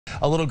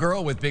A little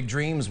girl with big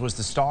dreams was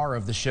the star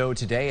of the show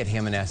today at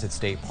Hammonasset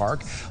State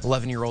Park.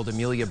 11-year-old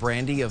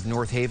Emelia of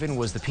North Haven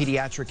was the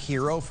pediatric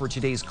hero for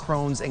today's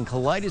Crohn's and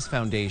Colitis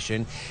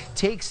Foundation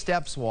Take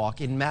Steps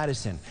Walk in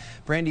Madison.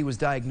 Brandy was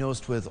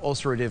diagnosed with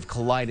ulcerative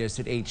colitis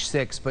at age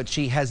 6, but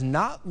she has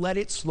not let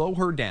it slow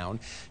her down.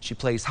 She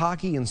plays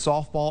hockey and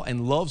softball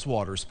and loves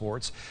water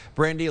sports.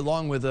 Brandy,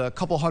 along with a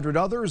couple hundred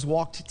others,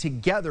 walked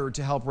together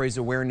to help raise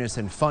awareness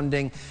and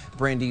funding.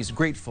 Brandy's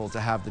grateful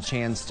to have the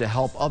chance to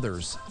help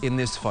others in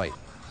this fight.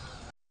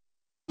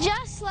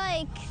 Just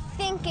like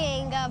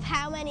thinking of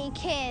how many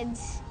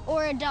kids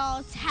or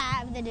adults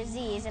have the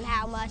disease and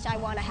how much I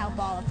want to help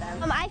all of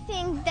them. I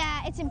think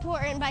that it's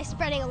important by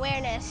spreading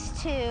awareness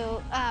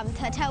to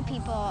tell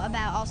people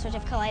about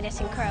ulcerative colitis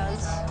and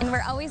Crohn's. And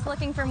we're always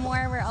looking for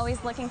more. We're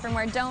always looking for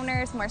more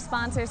donors, more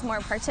sponsors, more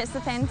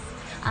participants.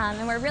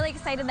 And we're really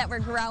excited that we're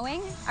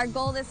growing. Our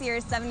goal this year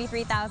is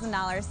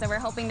 $73,000, so we're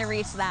hoping to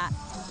reach that.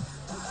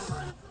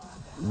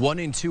 1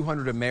 in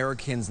 200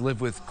 Americans live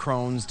with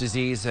Crohn's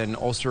disease and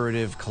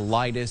ulcerative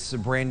colitis.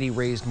 Brandy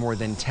raised more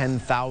than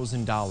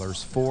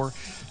 $10,000 for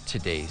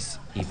today's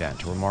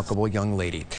event. A remarkable young lady.